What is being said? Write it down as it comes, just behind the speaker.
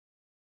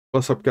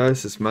What's up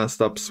guys, it's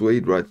Masked Up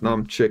Swede. Right now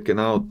I'm checking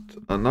out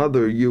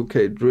another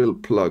UK drill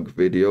plug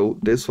video.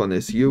 This one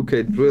is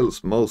UK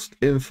drill's most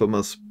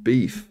infamous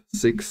beef,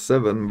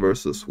 6-7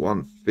 versus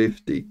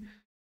 150.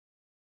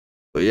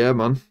 So yeah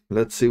man,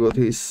 let's see what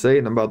he's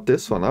saying about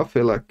this one. I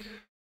feel like,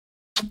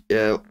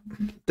 yeah,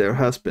 there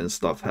has been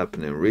stuff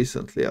happening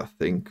recently I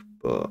think,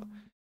 but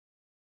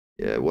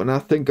yeah, when I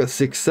think of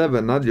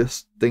 6-7 I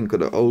just think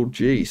of the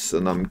OGs,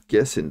 and I'm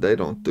guessing they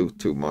don't do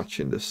too much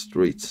in the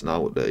streets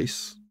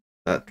nowadays.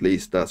 At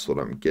least that's what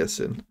I'm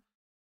guessing.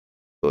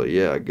 But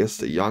yeah, I guess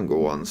the younger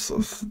ones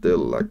are still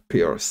like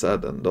PR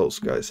Sad and those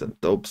guys and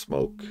Dope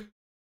Smoke.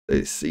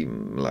 They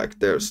seem like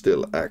they're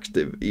still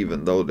active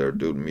even though they're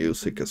doing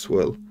music as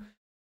well.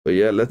 But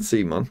yeah, let's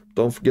see man.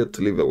 Don't forget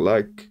to leave a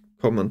like,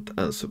 comment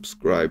and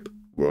subscribe.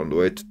 We're on the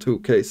way to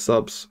 2K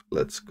subs.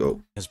 Let's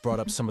go. Has brought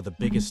up some of the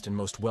biggest and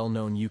most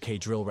well-known UK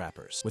drill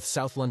rappers, with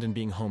South London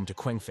being home to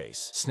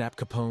Quengface, Snap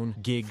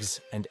Capone, Giggs,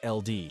 and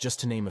LD,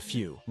 just to name a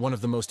few. One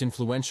of the most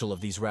influential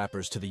of these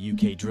rappers to the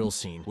UK drill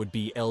scene would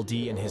be LD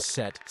and his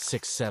set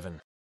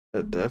 6-7.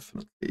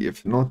 Definitely.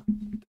 If not,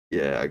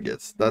 yeah, I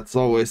guess that's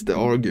always the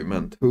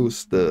argument.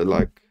 Who's the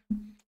like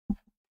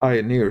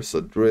pioneers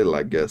of drill,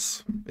 I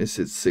guess. Is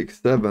it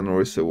 6-7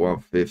 or is it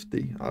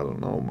 150? I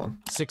don't know, man.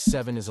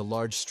 6-7 is a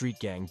large street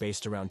gang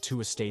based around two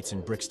estates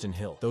in Brixton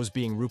Hill, those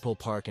being Rupel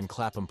Park and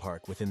Clapham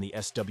Park within the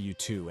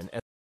SW2 and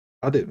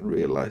I didn't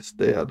realize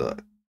they had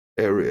an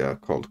area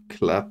called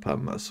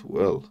Clapham as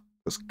well.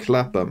 Because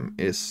Clapham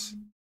is...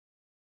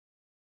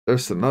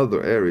 There's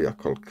another area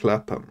called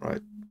Clapham,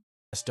 right?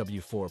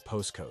 SW4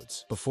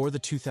 postcodes. Before the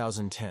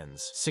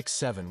 2010s,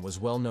 6-7 was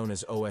well known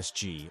as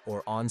OSG,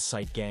 or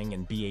On-Site Gang,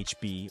 and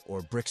BHB,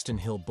 or Brixton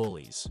Hill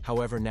Bullies.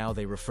 However, now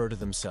they refer to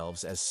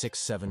themselves as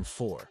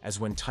 674, as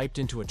when typed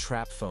into a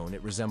trap phone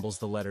it resembles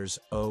the letters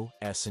O,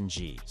 S, and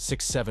G.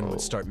 6-7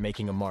 would start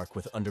making a mark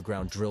with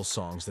underground drill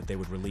songs that they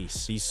would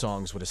release. These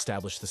songs would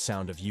establish the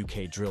sound of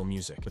UK drill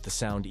music, with the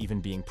sound even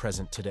being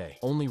present today.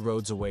 Only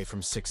roads away from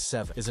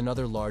 6-7 is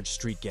another large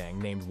street gang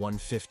named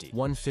 150.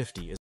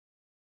 150 is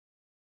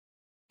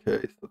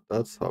Okay, so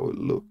that's how it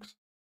looks.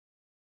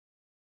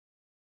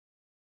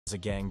 a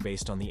gang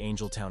based on the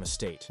Angeltown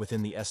estate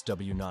within the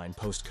SW9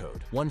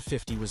 postcode.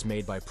 150 was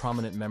made by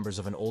prominent members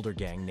of an older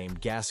gang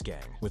named Gas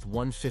Gang, with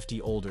 150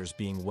 olders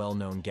being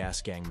well-known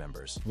Gas Gang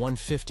members.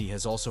 150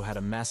 has also had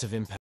a massive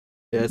impact.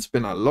 Yeah, it's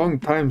been a long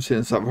time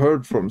since I've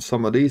heard from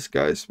some of these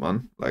guys,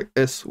 man. Like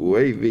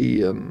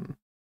SWAV and...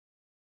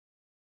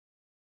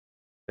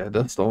 Yeah,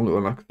 that's the only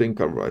one I can think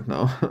of right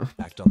now.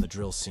 On the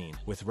drill scene,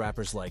 with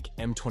rappers like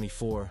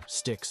M24,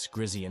 Styx,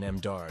 Grizzy, and M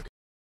Darg.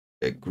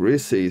 Yeah,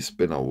 Grizzy's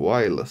been a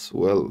while as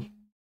well.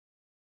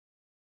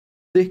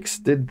 Styx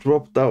did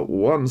drop out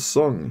one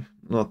song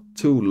not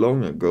too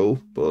long ago,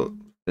 but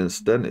since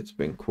then it's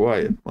been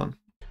quiet, man.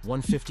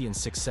 150 and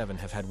 6-7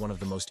 have had one of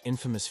the most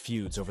infamous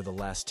feuds over the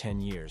last 10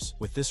 years,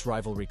 with this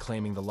rivalry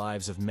claiming the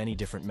lives of many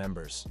different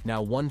members.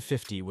 Now,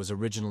 150 was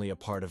originally a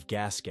part of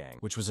Gas Gang,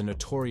 which was a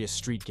notorious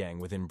street gang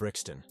within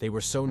Brixton. They were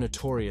so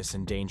notorious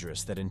and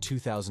dangerous that in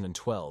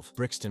 2012,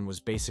 Brixton was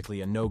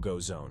basically a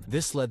no-go zone.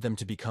 This led them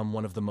to become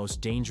one of the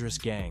most dangerous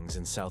gangs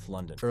in South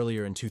London.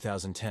 Earlier in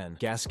 2010,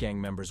 Gas Gang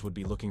members would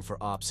be looking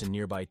for ops in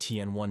nearby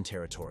TN1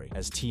 territory,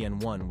 as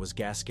TN1 was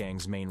Gas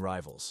Gang's main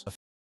rivals.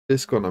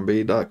 It's gonna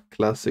be that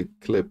classic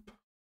clip.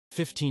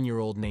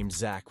 15-year-old named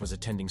Zach was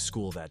attending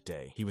school that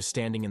day. He was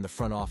standing in the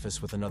front office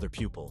with another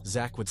pupil.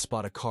 Zach would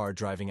spot a car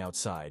driving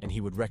outside, and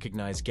he would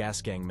recognize Gas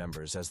Gang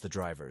members as the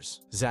drivers.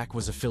 Zach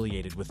was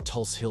affiliated with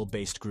Tulse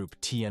Hill-based group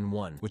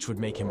TN1, which would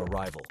make him a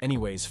rival.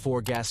 Anyways,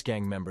 4 Gas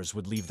Gang members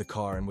would leave the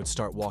car and would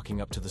start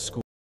walking up to the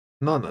school.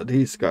 None of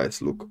these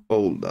guys look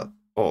old at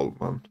all,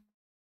 man.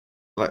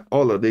 Like,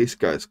 all of these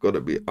guys gotta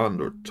be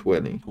under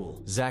 20.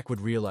 Zach would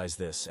realize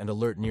this and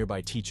alert nearby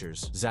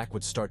teachers. Zach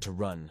would start to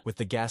run, with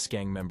the Gas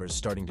Gang members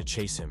starting to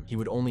chase him. He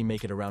would only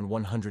make it around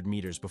 100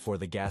 meters before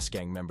the Gas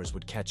Gang members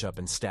would catch up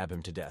and stab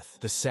him to death.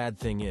 The sad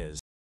thing is,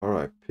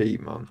 R.I.P.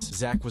 man.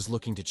 Zach was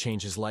looking to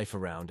change his life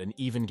around and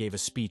even gave a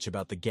speech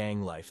about the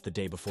gang life the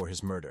day before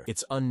his murder.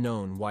 It's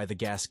unknown why the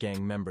Gas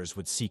Gang members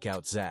would seek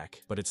out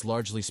Zach, but it's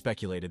largely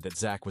speculated that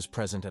Zach was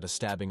present at a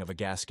stabbing of a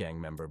Gas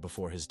Gang member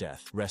before his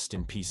death. Rest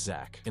in peace,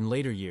 Zach. In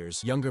later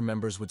years, younger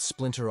members would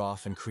splinter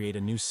off and create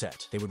a new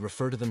set. They would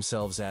refer to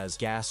themselves as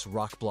Gas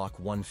Rock Block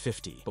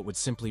 150, but would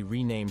simply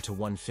rename to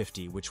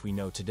 150, which we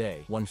know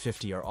today.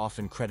 150 are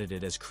often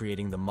credited as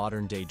creating the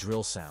modern-day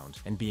drill sound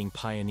and being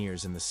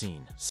pioneers in the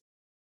scene.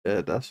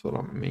 Yeah, that's what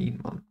I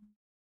mean, man.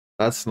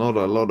 That's not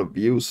a lot of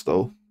views,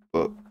 though,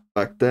 but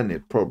back then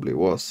it probably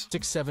was.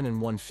 6-7 and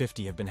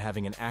 150 have been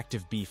having an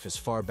active beef as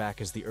far back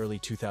as the early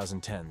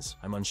 2010s.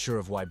 I'm unsure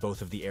of why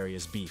both of the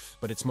areas beef,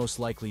 but it's most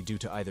likely due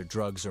to either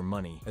drugs or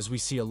money, as we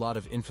see a lot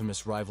of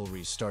infamous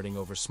rivalries starting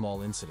over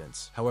small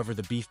incidents. However,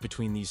 the beef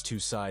between these two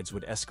sides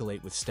would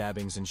escalate with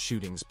stabbings and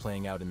shootings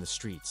playing out in the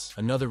streets.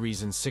 Another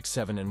reason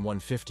 6-7 and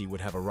 150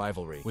 would have a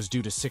rivalry was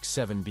due to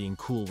 6-7 being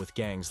cool with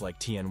gangs like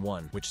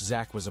TN1, which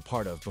Zach was a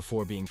part of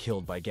before being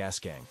killed by Gas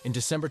Gang. In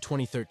December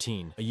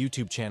 2013, a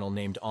YouTube channel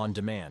named On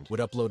Demand band, would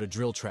upload a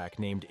drill track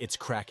named It's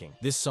Cracking.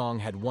 This song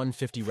had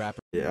 150 rappers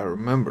Yeah, I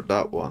remember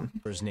that one.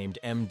 named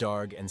M,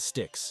 Darg, and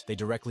Styx. They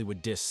directly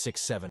would diss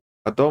 6-7.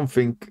 I don't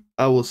think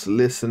I was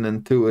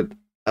listening to it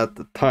at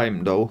the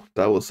time though.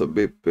 That was a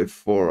bit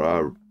before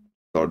I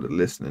started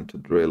listening to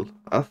drill.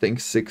 I think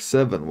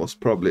 6-7 was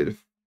probably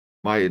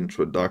my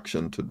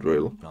introduction to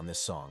drill. On this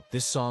song.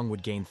 This song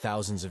would gain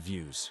thousands of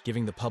views,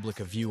 giving the public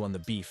a view on the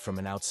beef from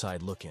an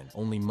outside look-in.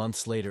 Only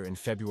months later, in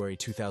February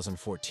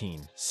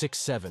 2014,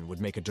 6-7 would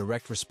make a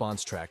direct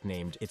response track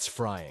named It's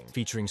Frying,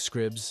 featuring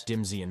Scribs,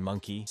 Dimzy, and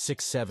Monkey.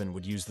 6-7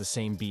 would use the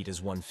same beat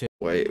as 150.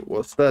 Wait,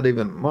 was that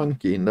even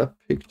Monkey in that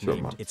picture,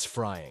 man? It's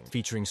Frying,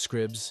 featuring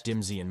Scribs,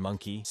 Dimzy, and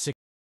Monkey.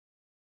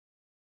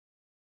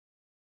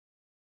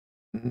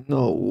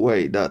 No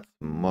way, that's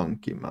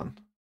Monkey, man.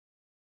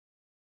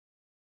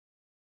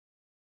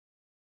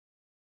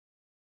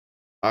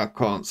 I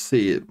can't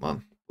see it,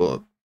 man,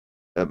 but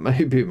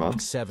maybe, man.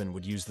 6-7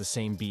 would use the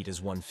same beat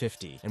as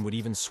 150 and would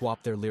even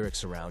swap their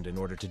lyrics around in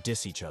order to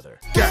diss each other.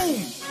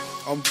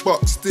 I'm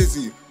Buck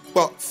Stizzy,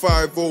 Buck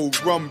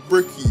 5-0, rum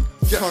bricky.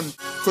 Cunt,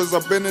 cause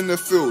I've been in the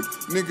field.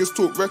 Niggas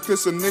talk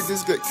reckless and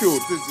niggas get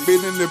killed.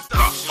 Been in the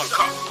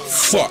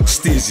fuck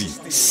Stizzy,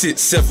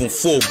 6-7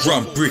 4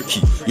 gram bricky.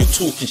 You're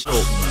talking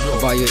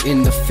shit. While you're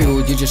in the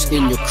field, you're just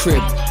in your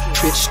crib.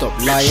 Bitch, stop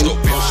lying.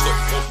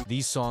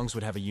 These songs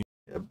would have a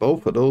Yeah,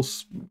 both of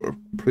those were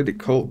pretty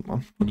cold,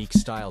 man. unique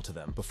style to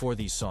them. Before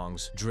these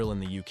songs, drill in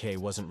the UK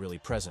wasn't really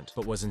present,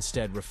 but was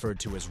instead referred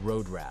to as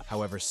road rap.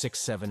 However,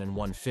 6-7 and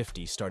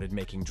 150 started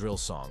making drill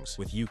songs,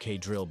 with UK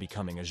drill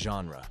becoming a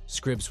genre.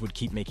 Scribs would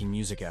keep making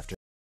music after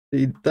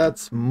See,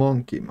 that's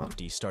Monkey, man.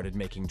 started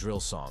making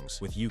drill songs,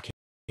 with UK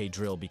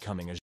drill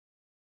becoming a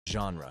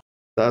genre.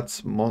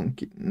 That's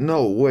Monkey.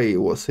 No way it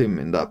was him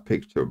in that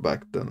picture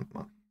back then,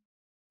 man.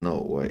 No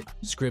way.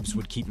 Scribs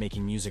would keep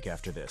making music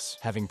after this,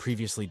 having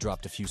previously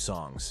dropped a few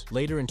songs.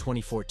 Later in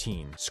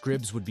 2014,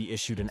 Scribs would be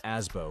issued an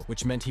ASBO,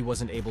 which meant he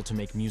wasn't able to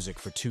make music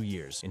for 2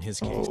 years, in his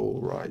case. Oh,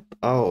 right.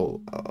 Oh,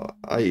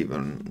 I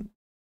even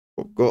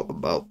forgot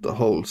about the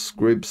whole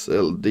Scribs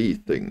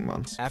LD thing,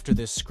 man. After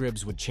this,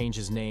 Scribs would change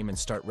his name and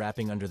start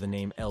rapping under the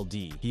name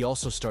LD. He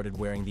also started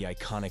wearing the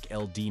iconic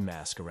LD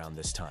mask around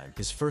this time.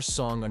 His first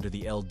song under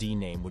the LD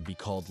name would be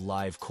called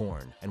Live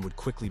Corn, and would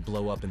quickly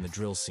blow up in the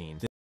drill scene.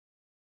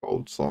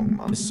 Old song,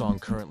 man. This song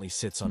currently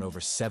sits on over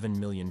 7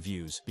 million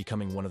views,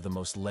 becoming one of the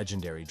most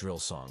legendary drill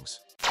songs.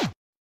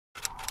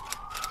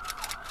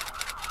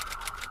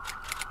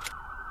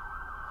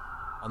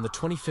 On the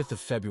 25th of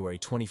February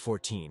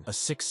 2014, a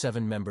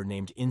 6-7 member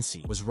named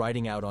Incy was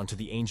riding out onto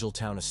the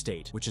Angeltown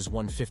estate, which is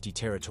 150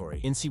 territory.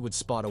 Incy would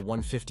spot a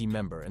 150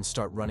 member and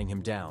start running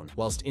him down.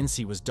 Whilst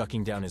Incy was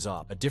ducking down his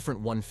op, a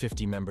different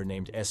 150 member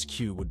named SQ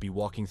would be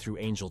walking through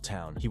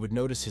Angeltown. He would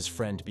notice his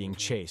friend being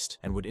chased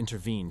and would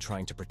intervene,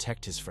 trying to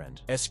protect his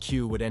friend. SQ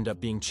would end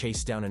up being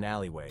chased down an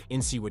alleyway.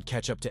 Incy would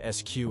catch up to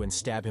SQ and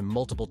stab him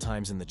multiple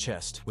times in the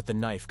chest, with the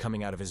knife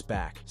coming out of his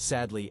back.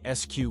 Sadly,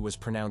 SQ was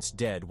pronounced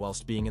dead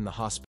whilst being in the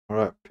hospital.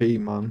 Alright, P,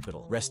 man.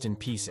 Rest in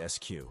peace,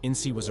 SQ.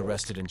 Incy was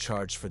arrested and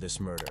charged for this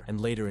murder, and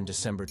later in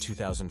December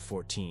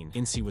 2014,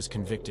 Incy was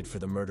convicted for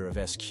the murder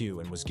of SQ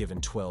and was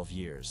given 12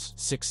 years.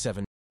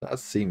 6-7 That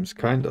seems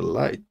kinda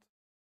light.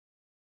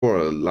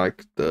 For,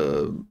 like,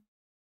 the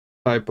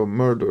type of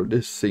murder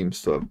this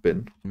seems to have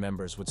been.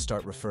 members would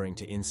start referring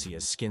to Incy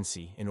as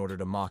Skinsy in order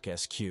to mock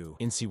SQ.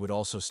 Incy would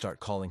also start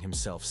calling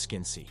himself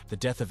Skinsy. The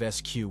death of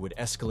SQ would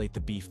escalate the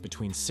beef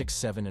between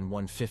 6-7 and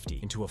 150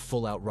 into a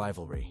full-out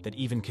rivalry that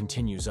even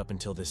continues up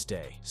until this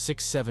day.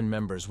 6-7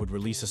 members would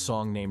release a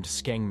song named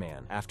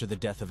Skengman after the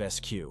death of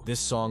SQ.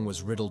 This song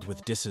was riddled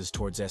with disses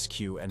towards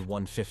SQ and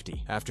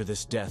 150. After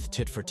this death,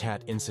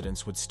 tit-for-tat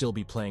incidents would still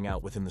be playing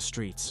out within the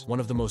streets. One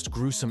of the most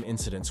gruesome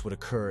incidents would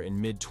occur in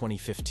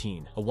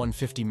mid-2015. A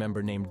 150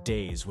 member named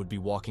Days would be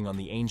walking on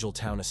the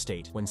Angeltown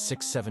estate when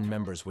 6-7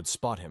 members would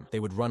spot him. They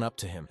would run up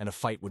to him and a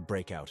fight would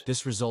break out.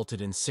 This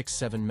resulted in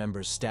 6-7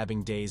 members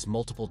stabbing Days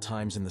multiple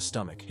times in the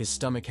stomach. His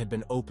stomach had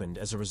been opened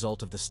as a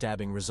result of the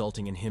stabbing,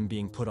 resulting in him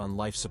being put on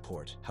life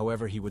support.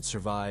 However, he would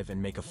survive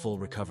and make a full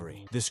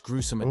recovery. This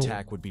gruesome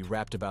attack would be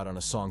rapped about on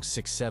a song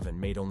 6-7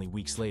 made only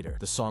weeks later.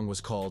 The song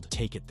was called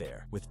Take It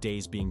There, with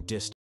Days being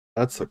dissed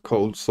That's a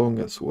cold song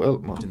as well,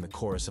 man. in the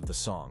chorus of the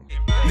song.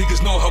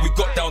 Niggas know how we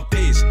got down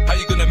Days. How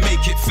you gonna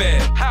make it fair?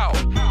 How?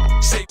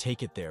 Say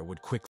Take It There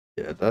would quickly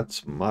Yeah,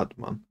 that's mad,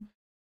 man.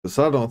 Because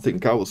I don't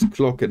think I was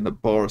clocking the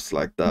bars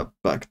like that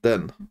back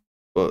then.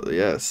 But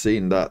yeah,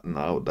 seeing that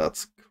now,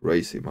 that's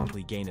crazy, man.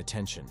 gain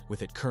attention,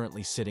 with it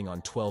currently sitting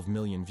on 12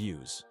 million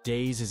views.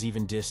 Days is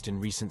even dissed in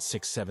recent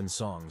 6-7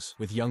 songs,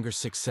 with younger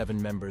 6-7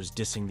 members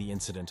dissing the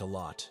incident a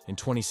lot. In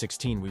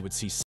 2016, we would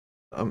see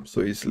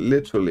So he's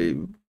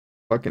literally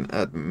fucking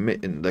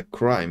admitting the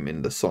crime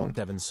in the song.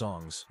 7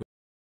 songs,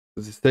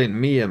 Because he's saying,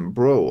 me and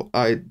bro,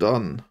 I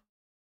done.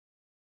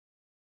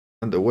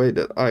 And the way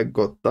that I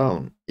got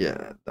down,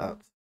 yeah,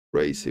 that's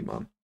crazy,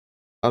 man.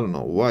 I don't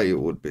know why you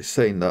would be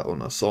saying that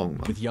on a song,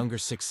 man. With younger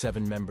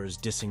 6-7 members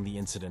dissing the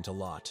incident a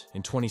lot.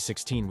 In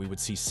 2016, we would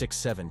see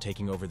 6-7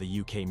 taking over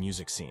the UK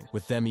music scene,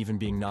 with them even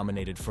being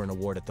nominated for an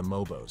award at the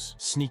Mobos.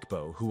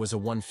 Sneakbo, who was a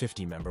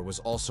 150 member, was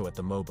also at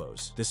the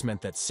Mobos. This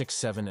meant that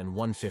 6-7 and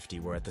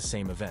 150 were at the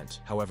same event.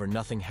 However,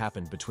 nothing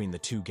happened between the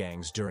two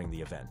gangs during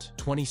the event.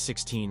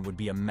 2016 would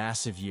be a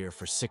massive year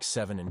for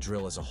 6-7 and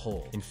drill as a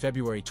whole. In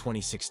February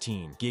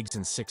 2016, Giggs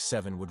and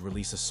 6-7 would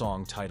release a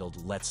song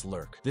titled Let's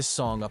Lurk. This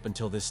song, up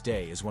until this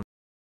day, is one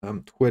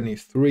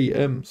 23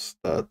 M's,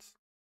 that's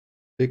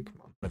big,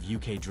 man. of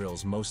UK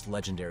drill's most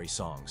legendary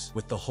songs.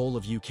 With the whole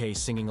of UK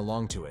singing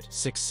along to it,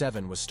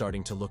 6-7 was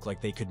starting to look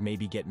like they could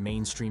maybe get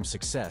mainstream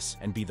success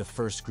and be the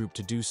first group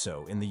to do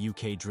so in the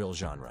UK drill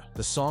genre.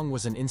 The song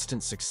was an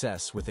instant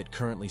success, with it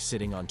currently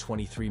sitting on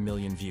 23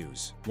 million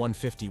views.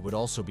 150 would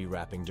also be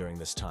rapping during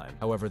this time.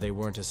 However, they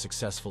weren't as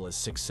successful as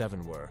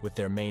 6-7 were, with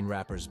their main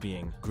rappers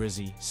being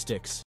Grizzy,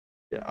 Styx.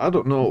 Yeah, I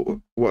don't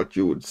know what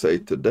you would say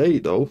today,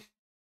 though.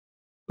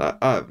 Like,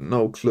 I have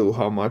no clue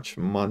how much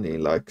money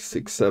like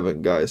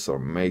 6-7 guys are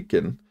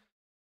making.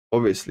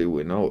 Obviously,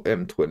 we know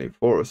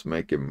M24 is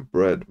making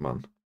bread,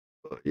 man.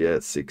 But yeah,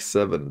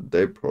 6-7,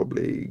 they're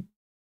probably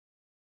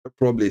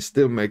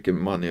still making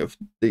money of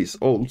these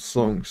old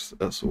songs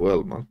as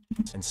well, man.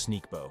 And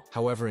Sneakbo.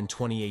 However, in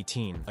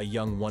 2018, a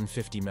young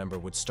 150 member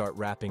would start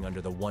rapping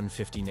under the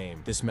 150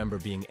 name, this member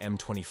being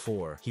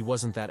M24. He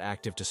wasn't that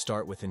active to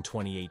start with in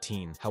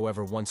 2018.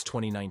 However, once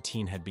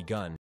 2019 had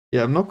begun,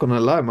 Yeah, I'm not gonna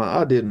lie, man,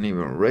 I didn't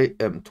even rate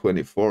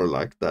M24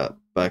 like that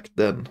back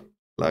then.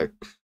 Like,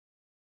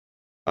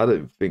 I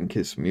didn't think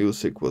his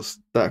music was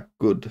that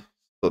good,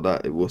 so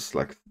that it was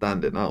like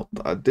standing out.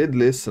 I did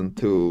listen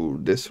to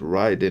this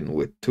Riding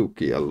with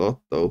Tuki a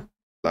lot, though.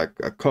 Like,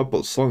 a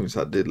couple songs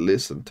I did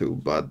listen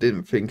to, but I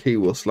didn't think he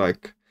was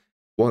like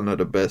one of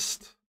the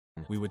best.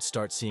 we would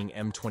start seeing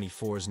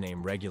M24's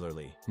name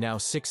regularly. Now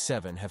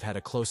 6-7 have had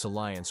a close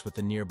alliance with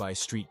the nearby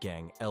street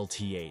gang,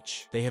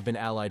 LTH. They have been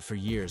allied for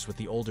years, with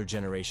the older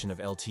generation of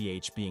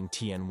LTH being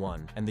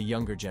TN1, and the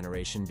younger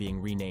generation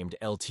being renamed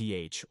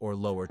LTH or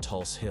Lower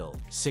Tulse Hill.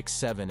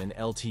 6-7 and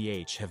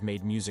LTH have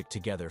made music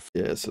together.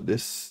 Yeah, so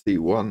this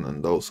C1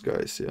 and those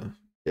guys, yeah.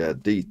 Yeah,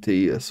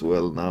 DT as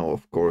well now,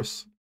 of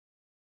course.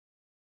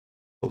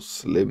 Those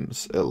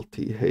Slims,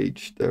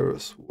 LTH there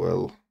as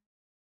well.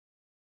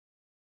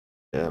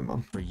 Yeah,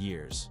 man. For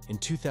years. In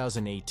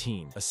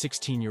 2018, a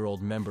 16-year-old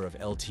member of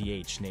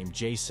LTH named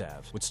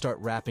JSav would start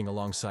rapping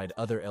alongside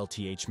other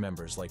LTH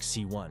members like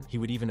C1. He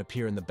would even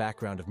appear in the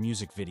background of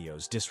music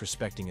videos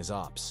disrespecting his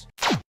ops.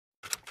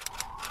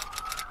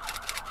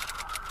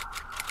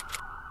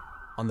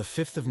 On the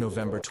 5th of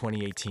November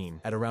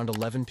 2018, at around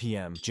 11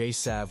 p.m.,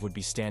 JSav would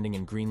be standing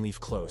in Greenleaf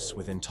Close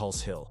within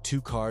Tulse Hill.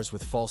 Two cars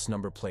with false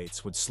number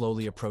plates would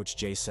slowly approach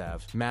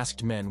JSav.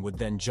 Masked men would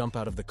then jump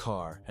out of the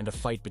car, and a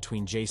fight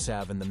between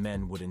JSav and the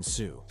men would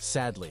ensue.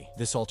 Sadly,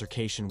 this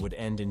altercation would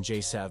end in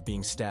JSav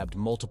being stabbed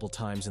multiple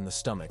times in the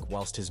stomach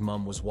whilst his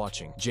mum was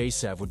watching.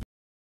 JSav would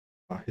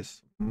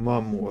His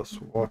mum was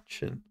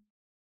watching.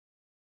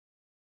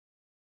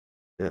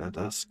 Yeah,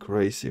 that's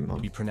crazy, man.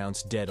 be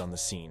pronounced dead on the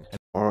scene.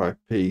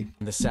 R.I.P.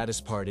 And the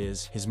saddest part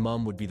is, his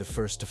mum would be the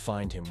first to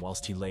find him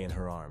whilst he lay in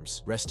her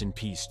arms. Rest in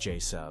peace,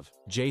 JSav.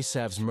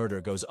 JSav's murder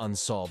goes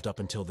unsolved up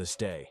until this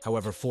day.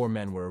 However, 4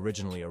 men were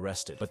originally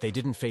arrested, but they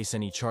didn't face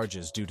any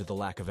charges due to the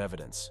lack of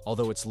evidence.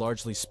 Although it's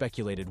largely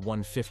speculated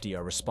 150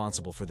 are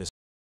responsible for this.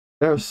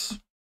 There's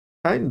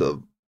kind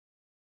of,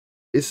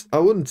 I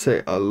wouldn't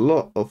say a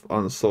lot of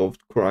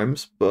unsolved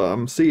crimes, but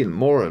I'm seeing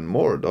more and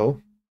more,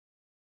 though.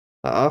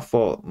 I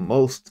thought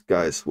most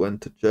guys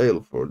went to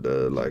jail for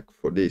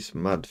for these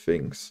mad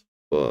things,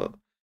 but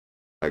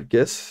I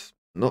guess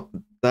not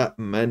that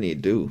many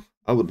do.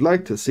 I would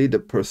like to see the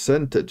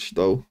percentage,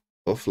 though,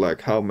 of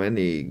like how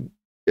many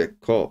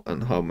get caught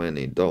and how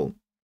many don't.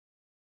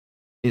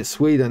 In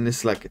Sweden,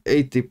 it's like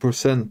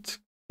 80%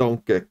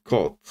 don't get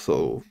caught,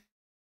 so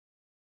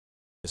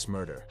This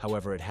murder.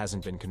 However, it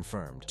hasn't been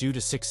confirmed. Due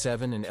to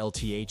 6-7 and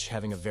LTH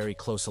having a very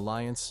close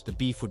alliance, the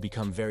beef would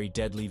become very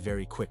deadly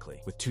very quickly,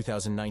 with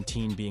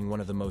 2019 being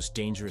one of the most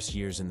dangerous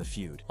years in the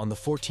feud. On the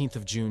 14th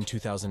of June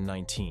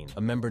 2019,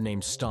 a member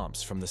named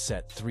Stomps from the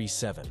set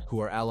 3-7, who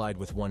are allied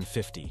with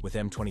 150, with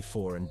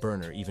M24 and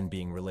Burner even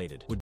being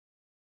related, would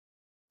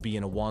be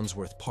in a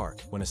Wandsworth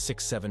Park when a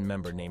 6-7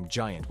 member named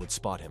Giant would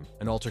spot him.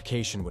 An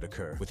altercation would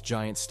occur, with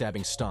Giant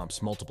stabbing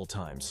Stomps multiple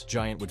times.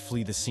 Giant would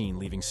flee the scene,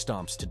 leaving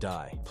Stomps to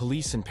die.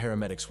 Police and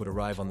paramedics would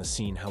arrive on the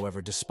scene.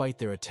 However, despite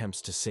their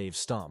attempts to save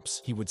Stomps,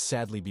 he would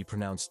sadly be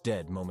pronounced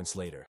dead moments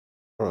later.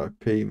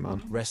 R.I.P.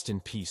 man. Rest in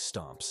peace,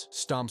 Stomps.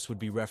 Stomps would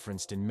be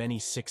referenced in many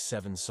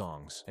 6-7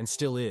 songs, and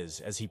still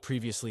is, as he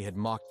previously had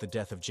mocked the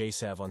death of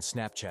JSav on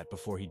Snapchat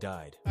before he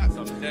died.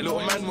 That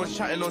little man was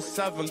chatting on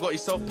 7, got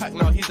himself packed,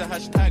 now he's a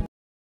hashtag.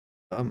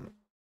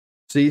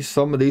 See,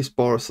 some of these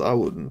bars I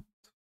wouldn't.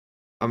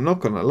 I'm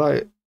not gonna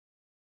lie.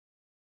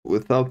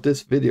 Without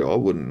this video, I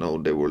wouldn't know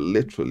they were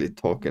literally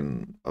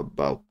talking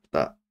about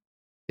that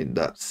in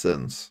that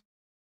sense.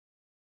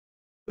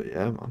 But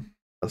yeah, man.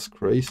 That's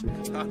crazy.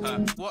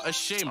 What a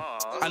shame.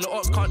 And the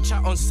ops can't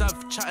chat on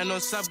Sav. Chatting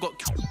on Sav got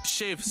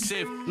shaved,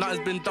 safe.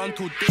 Nothing's been done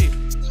today.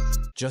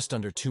 Just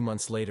under 2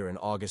 months later in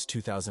August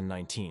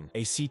 2019,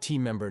 a CT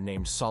member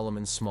named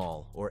Solomon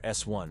Small, or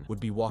S1,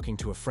 would be walking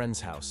to a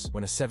friend's house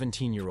when a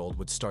 17-year-old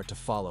would start to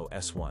follow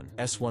S1.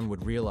 S1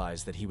 would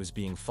realize that he was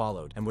being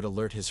followed and would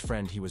alert his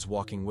friend he was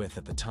walking with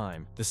at the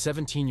time. The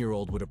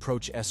 17-year-old would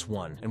approach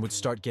S1 and would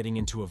start getting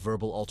into a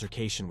verbal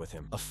altercation with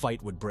him. A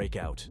fight would break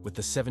out, with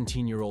the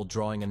 17-year-old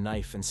drawing a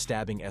knife and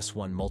stabbing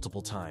S1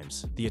 multiple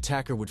times. The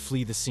attacker would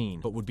flee the scene,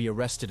 but would be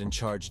arrested and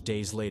charged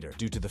days later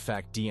due to the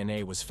fact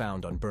DNA was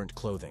found on burnt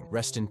clothing.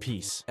 Rest in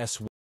peace,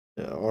 S1.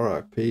 Yeah,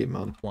 R.I.P.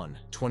 man.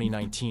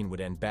 2019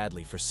 would end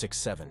badly for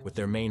 6-7, with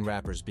their main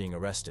rappers being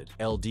arrested.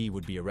 LD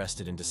would be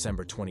arrested in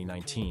December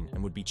 2019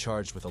 and would be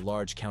charged with a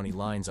large county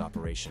lines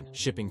operation,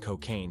 shipping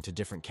cocaine to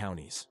different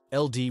counties.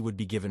 LD would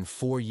be given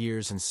 4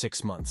 years and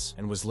 6 months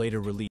and was later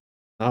released.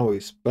 Now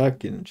he's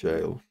back in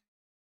jail.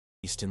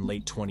 In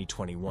late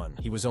 2021.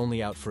 He was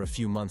only out for a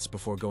few months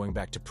before going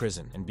back to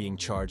prison and being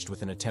charged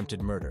with an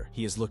attempted murder.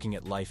 He is looking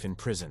at life in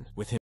prison,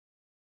 with him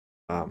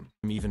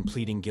even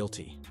pleading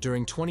guilty.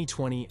 During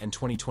 2020 and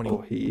 2021,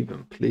 oh, he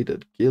even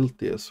pleaded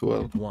guilty as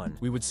well.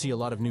 we would see a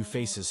lot of new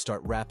faces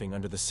start rapping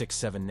under the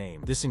 6-7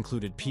 name. This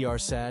included PR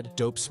Sad,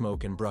 Dope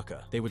Smoke, and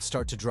Brucka. They would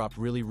start to drop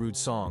really rude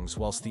songs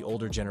whilst the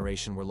older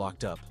generation were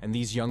locked up, and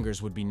these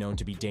youngers would be known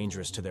to be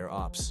dangerous to their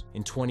ops.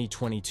 In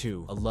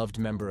 2022, a loved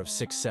member of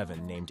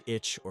 6-7 named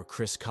Itch or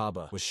Chris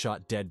Kaba was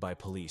shot dead by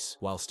police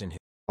whilst in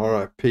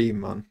R.I.P.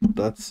 man.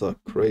 That's a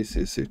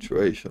crazy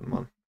situation,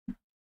 man.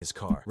 his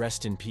car.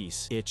 Rest in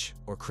peace, Itch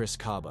or Chris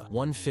Kaba.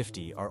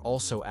 150 are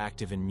also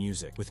active in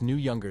music, with new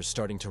youngers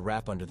starting to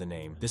rap under the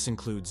name. This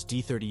includes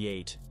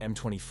D38,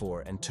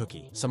 M24, and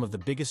Tookie. Some of the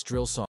biggest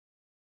drill songs.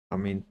 I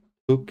mean,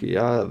 Tookie,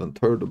 I haven't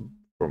heard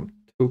from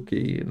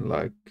Tookie in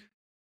like,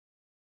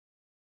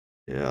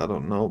 yeah, I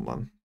don't know,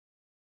 man.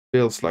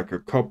 Feels like a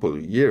couple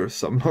of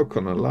years, I'm not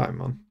gonna lie,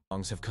 man.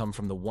 Have come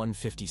from the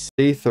 150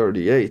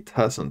 D38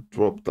 hasn't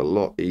dropped a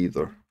lot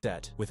either.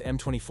 Set, with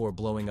M24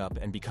 blowing up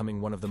and becoming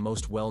one of the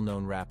most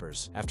well-known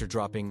rappers after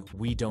dropping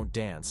We Don't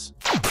Dance.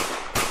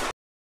 How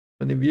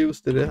many views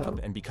did it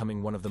have? And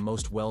becoming one of the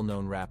most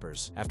well-known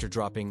rappers after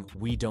dropping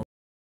We Don't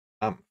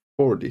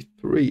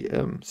 43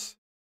 M's.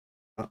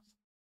 That's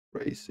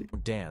crazy.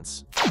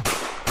 Dance.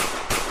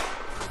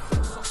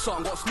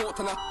 Something got smoked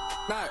on that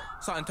night.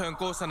 Something turned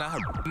ghost on that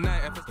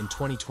night. In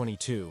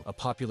 2022, a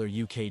popular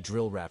UK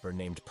drill rapper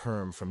named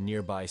Perm from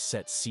nearby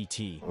set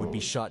CT would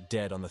be shot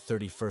dead on the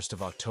 31st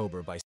of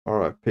October by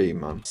R.I.P.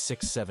 man.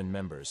 6-7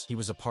 members. He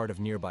was a part of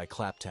nearby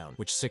Claptown,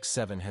 which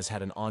 6-7 has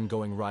had an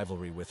ongoing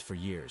rivalry with for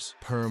years.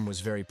 Perm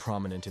was very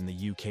prominent in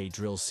the UK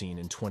drill scene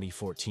in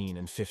 2014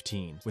 and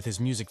 15, with his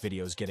music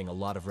videos getting a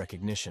lot of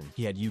recognition.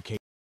 He had UK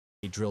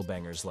drill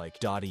bangers like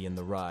Dottie in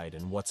the Ride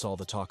and What's All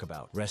the Talk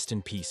About. Rest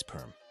in peace,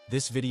 Perm.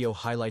 This video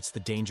highlights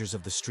the dangers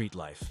of the street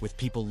life, with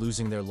people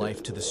losing their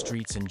life to the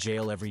streets and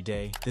jail every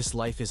day. This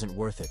life isn't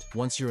worth it.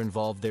 Once you're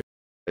involved there,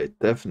 it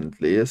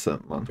definitely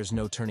isn't, man. There's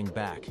no turning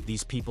back.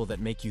 These people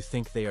that make you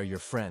think they are your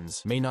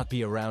friends may not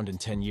be around in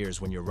 10 years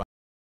when you're right.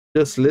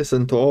 Just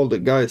listen to all the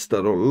guys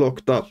that are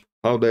locked up,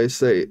 how they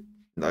say,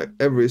 like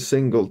every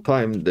single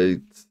time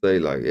they say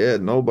like, yeah,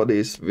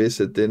 nobody's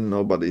visiting,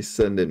 nobody's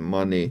sending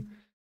money.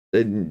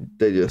 They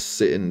just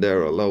sitting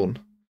there alone.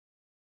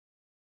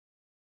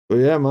 But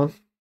yeah, man.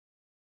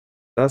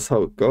 That's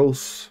how it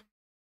goes.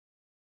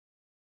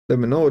 Let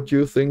me know what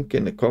you think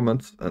in the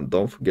comments, and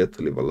don't forget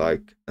to leave a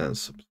like and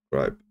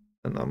subscribe,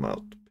 and I'm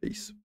out. Peace.